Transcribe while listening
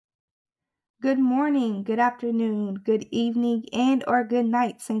Good morning, good afternoon, good evening, and or good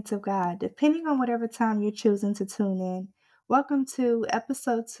night, saints of God, depending on whatever time you're choosing to tune in. Welcome to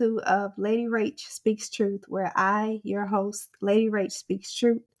episode 2 of Lady Rach Speaks Truth, where I, your host, Lady Rach Speaks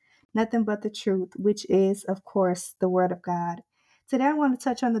Truth, nothing but the truth, which is, of course, the Word of God. Today I want to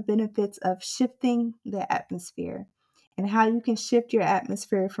touch on the benefits of shifting the atmosphere and how you can shift your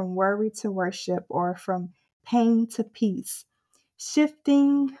atmosphere from worry to worship or from pain to peace.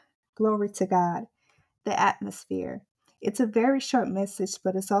 Shifting, glory to God, the atmosphere. It's a very short message,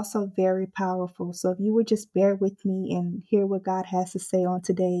 but it's also very powerful. So if you would just bear with me and hear what God has to say on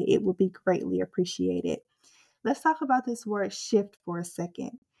today, it would be greatly appreciated. Let's talk about this word shift for a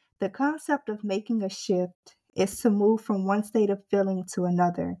second. The concept of making a shift is to move from one state of feeling to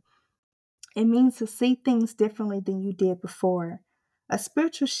another. It means to see things differently than you did before. A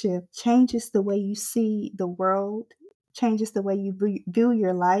spiritual shift changes the way you see the world, changes the way you view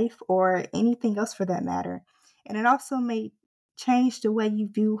your life or anything else for that matter. And it also may change the way you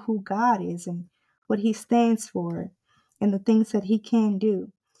view who God is and what He stands for and the things that He can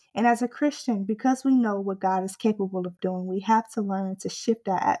do. And as a Christian, because we know what God is capable of doing, we have to learn to shift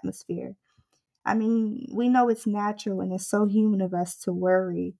our atmosphere. I mean, we know it's natural and it's so human of us to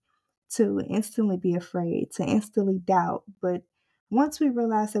worry, to instantly be afraid, to instantly doubt. But once we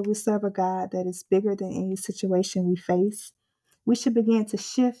realize that we serve a God that is bigger than any situation we face, we should begin to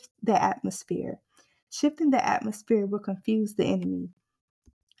shift the atmosphere. Shifting the atmosphere will confuse the enemy,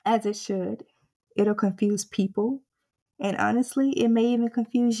 as it should. It'll confuse people, and honestly, it may even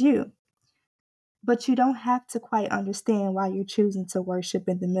confuse you. But you don't have to quite understand why you're choosing to worship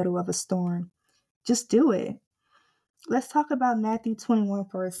in the middle of a storm. Just do it. Let's talk about Matthew 21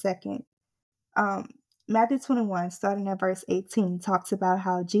 for a second. Um, Matthew 21, starting at verse 18, talks about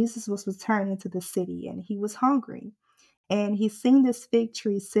how Jesus was returning to the city and he was hungry. And he seen this fig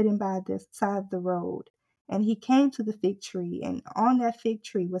tree sitting by the side of the road. And he came to the fig tree, and on that fig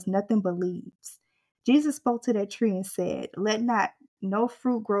tree was nothing but leaves. Jesus spoke to that tree and said, "Let not no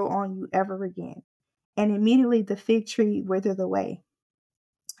fruit grow on you ever again." And immediately the fig tree withered away.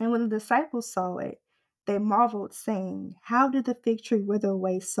 And when the disciples saw it, they marveled, saying, "How did the fig tree wither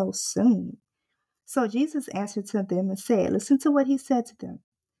away so soon?" So Jesus answered to them and said, listen to what he said to them.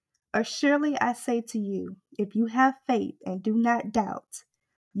 Surely I say to you, if you have faith and do not doubt,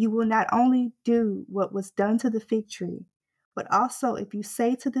 you will not only do what was done to the fig tree, but also if you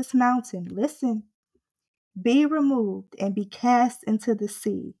say to this mountain, listen, be removed and be cast into the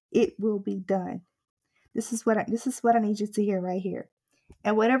sea, it will be done. This is what I need you to hear right here.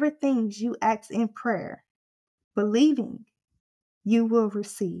 And whatever things you ask in prayer, believing, you will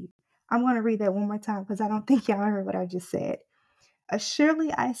receive. I'm going to read that one more time because I don't think y'all heard what I just said. Surely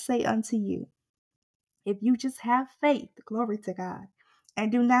I say unto you, if you just have faith, glory to God,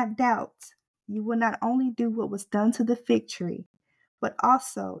 and do not doubt, you will not only do what was done to the fig tree, but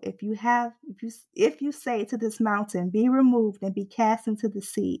also if you say to this mountain, be removed and be cast into the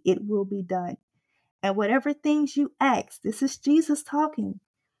sea, it will be done. And whatever things you ask, this is Jesus talking,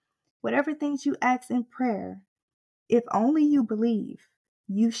 whatever things you ask in prayer, if only you believe,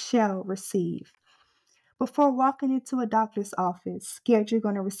 you shall receive. Before walking into a doctor's office, scared you're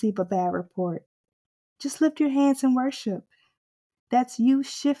going to receive a bad report, just lift your hands and worship. That's you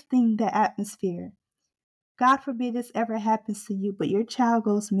shifting the atmosphere. God forbid this ever happens to you, but your child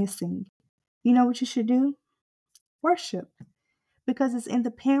goes missing. You know what you should do? Worship. Because it's in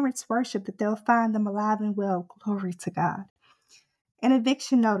the parents' worship that they'll find them alive and well. Glory to God. An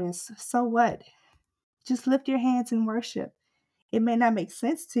eviction notice. So what? Just lift your hands and worship. It may not make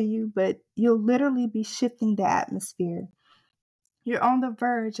sense to you, but you'll literally be shifting the atmosphere. You're on the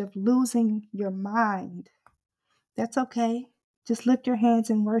verge of losing your mind. That's okay. Just lift your hands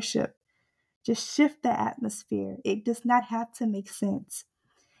and worship. Just shift the atmosphere. It does not have to make sense.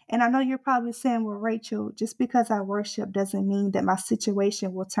 And I know you're probably saying, well, Rachel, just because I worship doesn't mean that my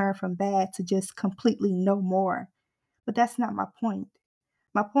situation will turn from bad to just completely no more. But that's not my point.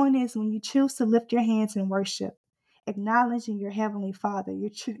 My point is when you choose to lift your hands in worship, acknowledging your Heavenly Father,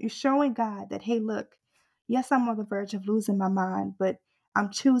 you're showing God that, hey, look, yes, I'm on the verge of losing my mind, but I'm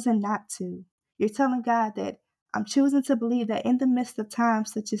choosing not to. You're telling God that I'm choosing to believe that in the midst of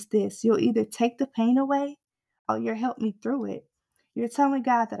times such as this, you'll either take the pain away or you'll help me through it. You're telling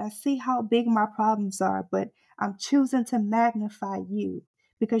God that I see how big my problems are, but I'm choosing to magnify you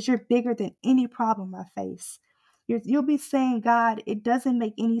because you're bigger than any problem I face. You'll be saying, God, it doesn't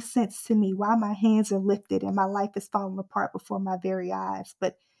make any sense to me why my hands are lifted and my life is falling apart before my very eyes.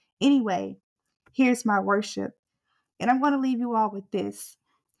 But anyway, here's my worship. And I'm going to leave you all with this.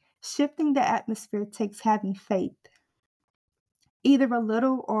 Shifting the atmosphere takes having faith, either a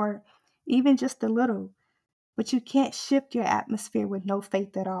little or even just a little. But you can't shift your atmosphere with no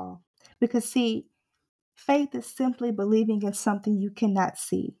faith at all. Because, see, faith is simply believing in something you cannot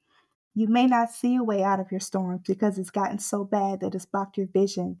see. You may not see a way out of your storm because it's gotten so bad that it's blocked your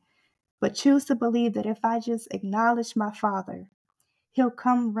vision. But choose to believe that if I just acknowledge my Father, He'll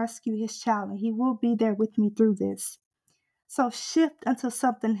come rescue His child and He will be there with me through this. So shift until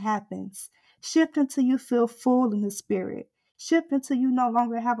something happens. Shift until you feel full in the spirit. Shift until you no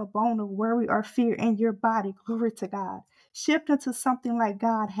longer have a bone of worry or fear in your body. Glory to God. Shift until something like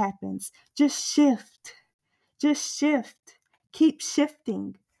God happens. Just shift. Just shift. Keep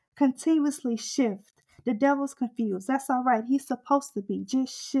shifting. Continuously shift. The devil's confused. That's all right. He's supposed to be.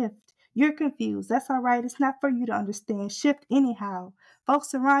 Just shift. You're confused. That's all right. It's not for you to understand. Shift anyhow.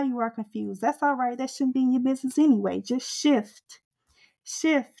 Folks around you are confused. That's all right. That shouldn't be in your business anyway. Just shift.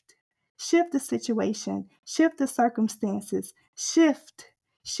 Shift. Shift the situation. Shift the circumstances. Shift.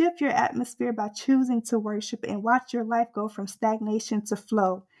 Shift your atmosphere by choosing to worship and watch your life go from stagnation to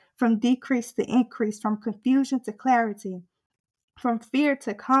flow, from decrease to increase, from confusion to clarity, from fear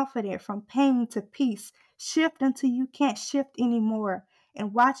to confidence, from pain to peace. Shift until you can't shift anymore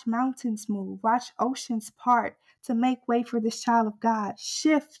and watch mountains move, watch oceans part to make way for this child of God.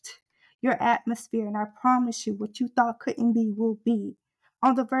 Shift your atmosphere, and I promise you, what you thought couldn't be will be.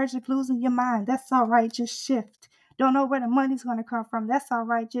 On the verge of losing your mind, that's all right, just shift. Don't know where the money's going to come from, that's all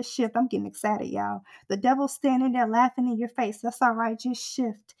right, just shift. I'm getting excited, y'all. The devil's standing there laughing in your face, that's all right, just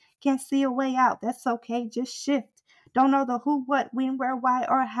shift. Can't see a way out, that's okay, just shift. Don't know the who, what, when, where, why,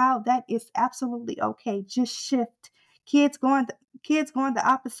 or how. That is absolutely okay. Just shift. Kids going the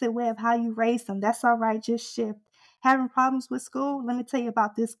opposite way of how you raised them. That's all right. Just shift. Having problems with school? Let me tell you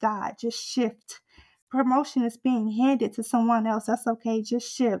about this God. Just shift. Promotion is being handed to someone else. That's okay.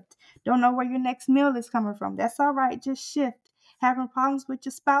 Just shift. Don't know where your next meal is coming from. That's all right. Just shift. Having problems with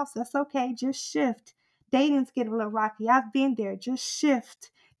your spouse? That's okay. Just shift. Dating's getting a little rocky. I've been there. Just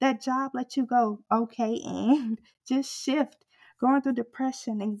shift. That job let you go. Okay, and just shift. Going through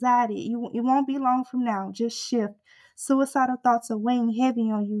depression, anxiety, it won't be long from now. Just shift. Suicidal thoughts are weighing heavy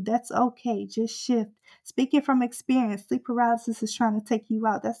on you. That's okay. Just shift. Speaking from experience, sleep paralysis is trying to take you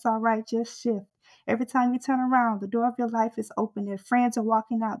out. That's all right. Just shift. Every time you turn around, the door of your life is open and friends are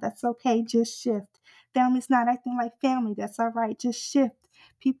walking out. That's okay. Just shift. Family's not acting like family. That's all right. Just shift.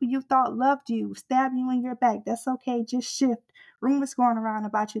 People you thought loved you, stab you in your back. That's okay. Just shift. Rumors going around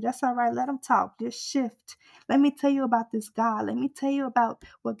about you. That's all right. Let them talk. Just shift. Let me tell you about this God. Let me tell you about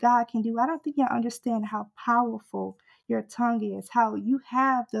what God can do. I don't think you understand how powerful your tongue is, how you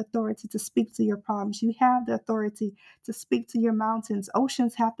have the authority to speak to your problems. You have the authority to speak to your mountains.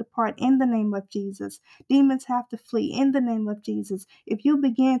 Oceans have to part in the name of Jesus. Demons have to flee in the name of Jesus. If you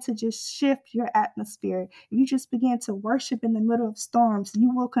begin to just shift your atmosphere, if you just begin to worship in the middle of storms,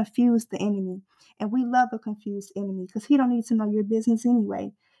 you will confuse the enemy. And we love a confused enemy because he don't need to know your business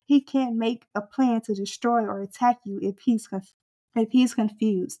anyway. He can't make a plan to destroy or attack you if he's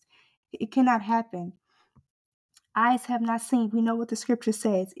confused. It cannot happen. Eyes have not seen, we know what the scripture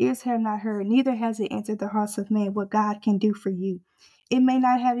says. Ears have not heard, neither has it entered the hearts of man what God can do for you. It may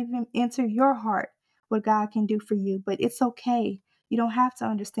not have even entered your heart what God can do for you, but it's okay. You don't have to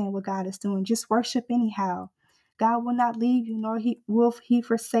understand what God is doing. Just worship anyhow. God will not leave you, nor will he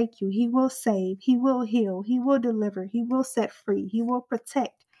forsake you. He will save, he will heal, he will deliver, he will set free, he will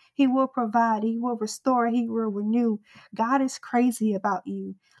protect, he will provide, he will restore, he will renew. God is crazy about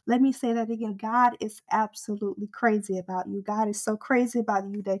you. Let me say that again. God is absolutely crazy about you. God is so crazy about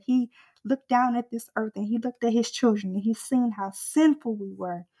you that he looked down at this earth and he looked at his children and he's seen how sinful we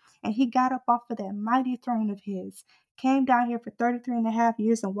were. And he got up off of that mighty throne of his, came down here for 33 and a half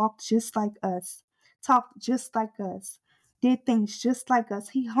years and walked just like us, talked just like us, did things just like us.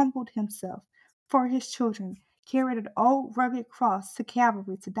 He humbled himself for his children, carried an old rugged cross to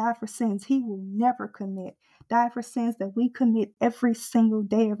Calvary to die for sins he will never commit, die for sins that we commit every single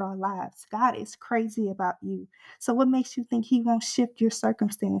day of our lives. God is crazy about you. So what makes you think he won't shift your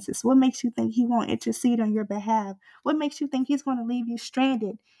circumstances? What makes you think he won't intercede on your behalf? What makes you think he's going to leave you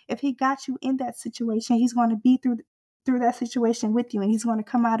stranded? If he got you in that situation, he's going to be through that situation with you, and he's going to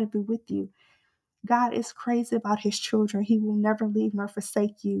come out of it with you. God is crazy about his children. He will never leave nor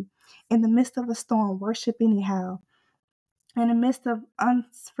forsake you. In the midst of a storm, worship anyhow. In the midst of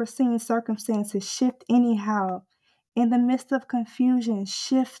unforeseen circumstances, shift anyhow. In the midst of confusion,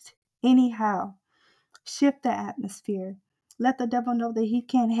 shift anyhow. Shift the atmosphere. Let the devil know that he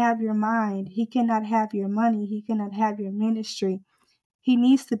can't have your mind. He cannot have your money. He cannot have your ministry. He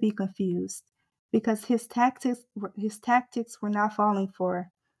needs to be confused because his tactics were not falling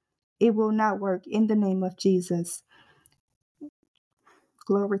for. It will not work in the name of Jesus.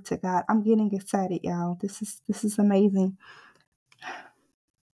 Glory to God. I'm getting excited, y'all. This is amazing.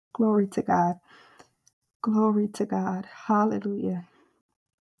 Glory to God. Glory to God. Hallelujah.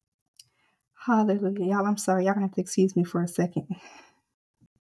 Hallelujah. Y'all, I'm sorry. Y'all gonna have to excuse me for a second.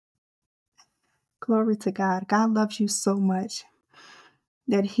 Glory to God. God loves you so much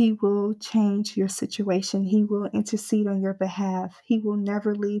that He will change your situation. He will intercede on your behalf. He will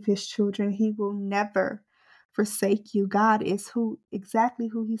never leave His children. He will never forsake you. God is exactly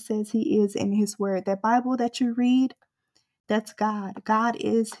who He says He is in His word. That Bible that you read, that's God. God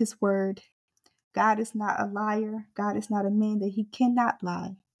is His word. God is not a liar. God is not a man that He cannot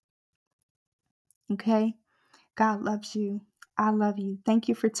lie. Okay? God loves you. I love you. Thank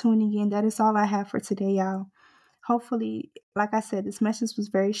you for tuning in. That is all I have for today, y'all. Hopefully, like I said, this message was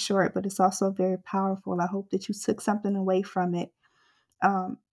very short, but it's also very powerful. I hope that you took something away from it.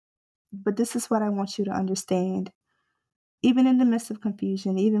 But this is what I want you to understand. Even in the midst of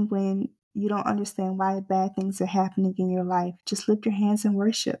confusion, even when you don't understand why bad things are happening in your life, just lift your hands and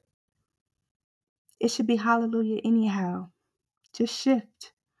worship. It should be hallelujah anyhow. Just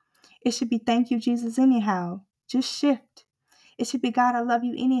shift. It should be thank you, Jesus, anyhow. Just shift. It should be God, I love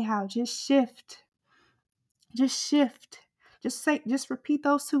you anyhow. Just shift. Just shift. Just repeat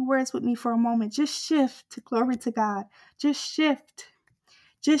those two words with me for a moment. Just shift. Glory to God. Just shift.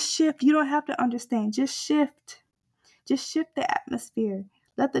 Just shift. You don't have to understand. Just shift. Just shift the atmosphere.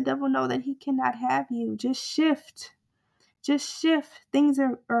 Let the devil know that he cannot have you. Just shift. Just shift. Things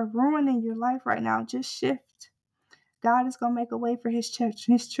are ruining your life right now. Just shift. God is going to make a way for his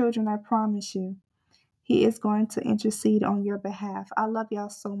children, I promise you. He is going to intercede on your behalf. I love y'all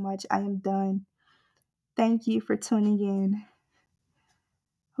so much. I am done. Thank you for tuning in.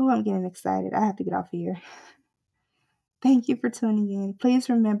 Oh, I'm getting excited. I have to get off here. Thank you for tuning in. Please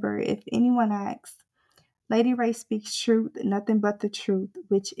remember, if anyone asks, Lady Ray speaks truth, nothing but the truth,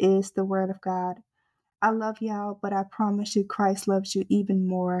 which is the word of God. I love y'all, but I promise you Christ loves you even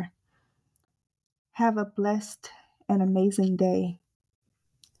more. Have a blessed and amazing day.